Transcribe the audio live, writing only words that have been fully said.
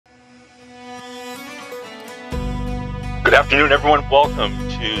Good afternoon, everyone. Welcome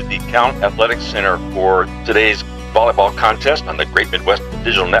to the Count Athletic Center for today's volleyball contest on the Great Midwest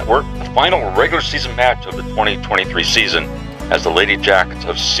Digital Network, the final regular season match of the 2023 season, as the Lady Jackets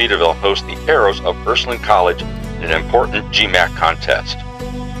of Cedarville host the Arrows of Ursuline College in an important GMAC contest.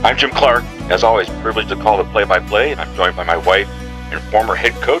 I'm Jim Clark, as always, privileged to call the play-by-play, and I'm joined by my wife and former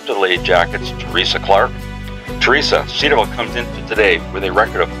head coach of the Lady Jackets, Teresa Clark. Teresa, Cedarville comes into today with a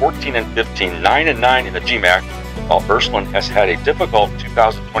record of 14-15, 9-9 in the GMAC, while Ursuline has had a difficult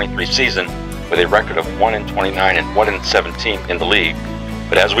 2023 season with a record of 1-29 and 1-17 in the league.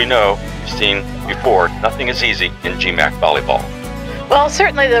 But as we know, we've seen before, nothing is easy in GMAC volleyball. Well,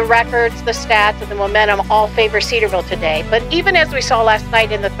 certainly the records, the stats, and the momentum all favor Cedarville today. But even as we saw last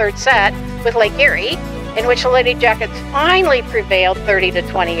night in the third set with Lake Erie, in which the Lady Jackets finally prevailed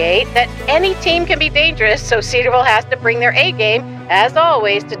 30-28, that any team can be dangerous, so Cedarville has to bring their A game, as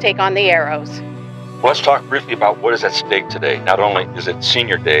always, to take on the Arrows. Well, let's talk briefly about what is at stake today. Not only is it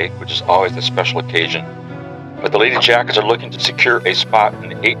Senior Day, which is always a special occasion, but the Lady Jackets are looking to secure a spot in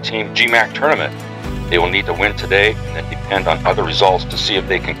the 8-team GMAC tournament. They will need to win today and then depend on other results to see if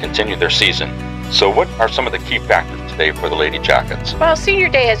they can continue their season. So what are some of the key factors today for the Lady Jackets? Well, Senior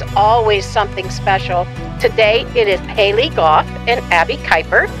Day is always something special. Today it is Haley Goff and Abby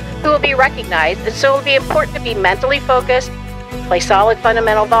Kuiper who will be recognized, and so it will be important to be mentally focused, play solid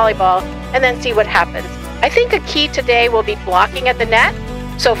fundamental volleyball, and then see what happens. I think a key today will be blocking at the net.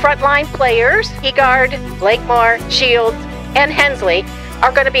 So frontline players, Heegard, Blakemore, Shields, and Hensley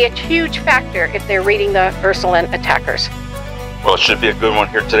are going to be a huge factor if they're reading the Ursuline attackers. Well, it should be a good one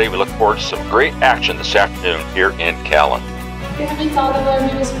here today. We look forward to some great action this afternoon here in Callan. Good having thought of our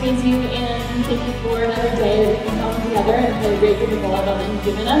just praise you and thank you for another day that we can come together and play a great game of volleyball that you've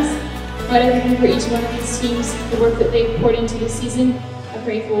given us. But I thank you for each one of these teams, the work that they've poured into this season. I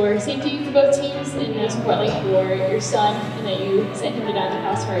pray for safety for both teams, and most importantly for your son, and that you sent him to die on the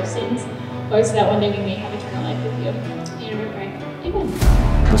cross for our sins, Lord, so that one day we may have eternal life with you. In your name we pray. Amen.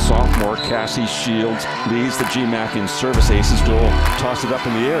 The sophomore Cassie Shields leads the GMAC in service aces. Goal tosses it up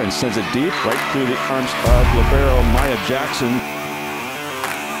in the air and sends it deep right through the arms of libero Maya Jackson.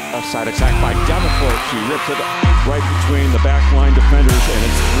 Offside attack by Davenport. She rips it right between the backline defenders, and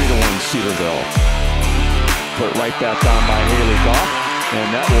it's 3-1 Cedarville. Put right back down by Haley Goff, and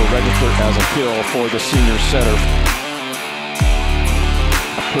that will register as a kill for the senior setter.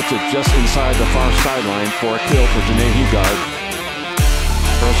 Puts it just inside the far sideline for a kill for Janae Heegard.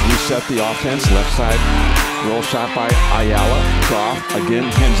 First reset the offense, left side roll shot by Ayala. Goff, again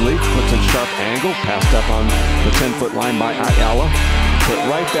Hensley, puts a sharp angle, passed up on the 10-foot line by Ayala. Put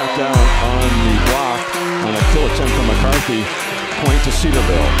right back down on the block on a kill attempt from McCarthy. Point to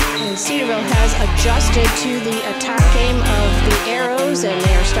Cedarville. And Cedarville has adjusted to the attack game of the Arrows, and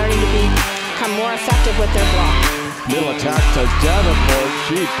they are starting to become more effective with their block. Middle attack to Davenport.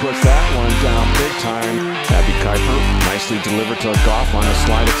 She puts that one down big time. Abby Kuiper nicely delivered to Goff on a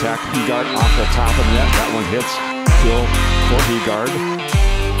slide attack. Heegard off the top of the net. That one hits. Kill for Heegard.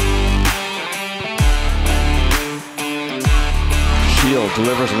 Shield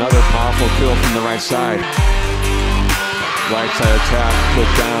delivers another powerful kill from the right side. Right side attack put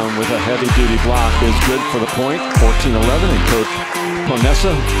down with a heavy-duty block is good for the point. 14-11, and Coach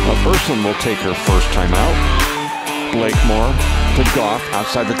Ponessa of Ursuline will take her first time out. Blakemore to Goff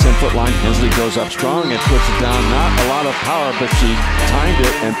outside the 10-foot line. Hensley goes up strong and puts it down. Not a lot of power, but she timed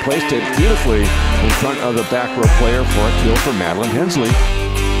it and placed it beautifully in front of the back row player for a kill for Madeline Hensley.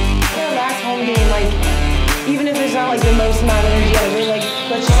 Their last home game, like, even if there's not like the most amount of energy, they're like,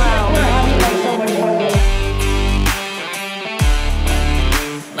 let's just we're having like so much fun.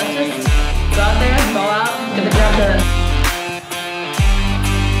 Let's just go out there, ball out, get the job done.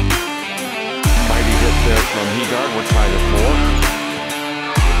 There from Heegard, we're tied at 4.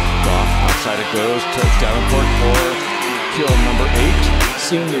 Goff, outside it goes to Davenport for kill number 8.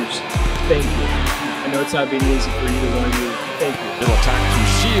 Seniors, thank you. I know it's not been easy for either one of you. Thank you. Little attack to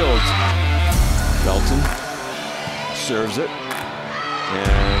Shields. Felton serves it.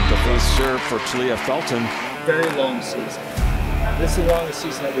 And the first serve for Talia Felton. Very long season. This is the longest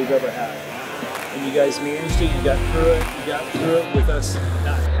season that we've ever had. And you guys managed it, you got through it. You got through it with us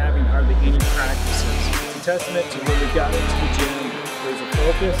not having hardly any practices. It's a testament to when we got into the gym. There's a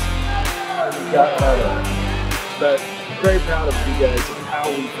focus, and we got better. But very proud of you guys and how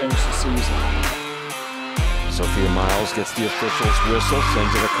we finished the season. Sophia Miles gets the official's whistle,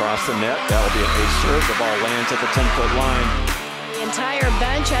 sends it across the net. That'll be an ace serve. The ball lands at the 10-foot line. The entire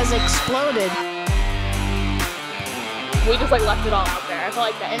bench has exploded. We just like left it all out there. I feel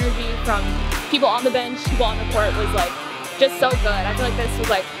like the energy from people on the bench, people on the court was like just so good. I feel like this was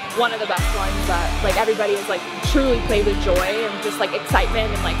like one of the best ones that like everybody is like truly played with joy and just like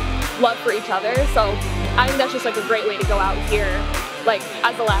excitement and like love for each other. So I think that's just like a great way to go out here, like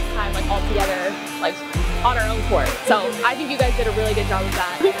as the last time, like all together, like on our own court. So I think you guys did a really good job of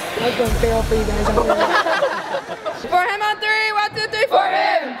that. I was going feral for you guys out there. For him on 3, 1, 2, 3, for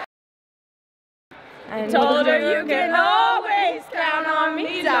him! I Told her you can always count on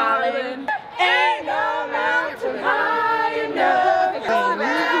me, darling. Ain't no mountain high enough, ain't no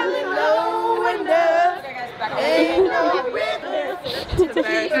valley low enough, ain't no river to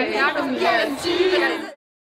be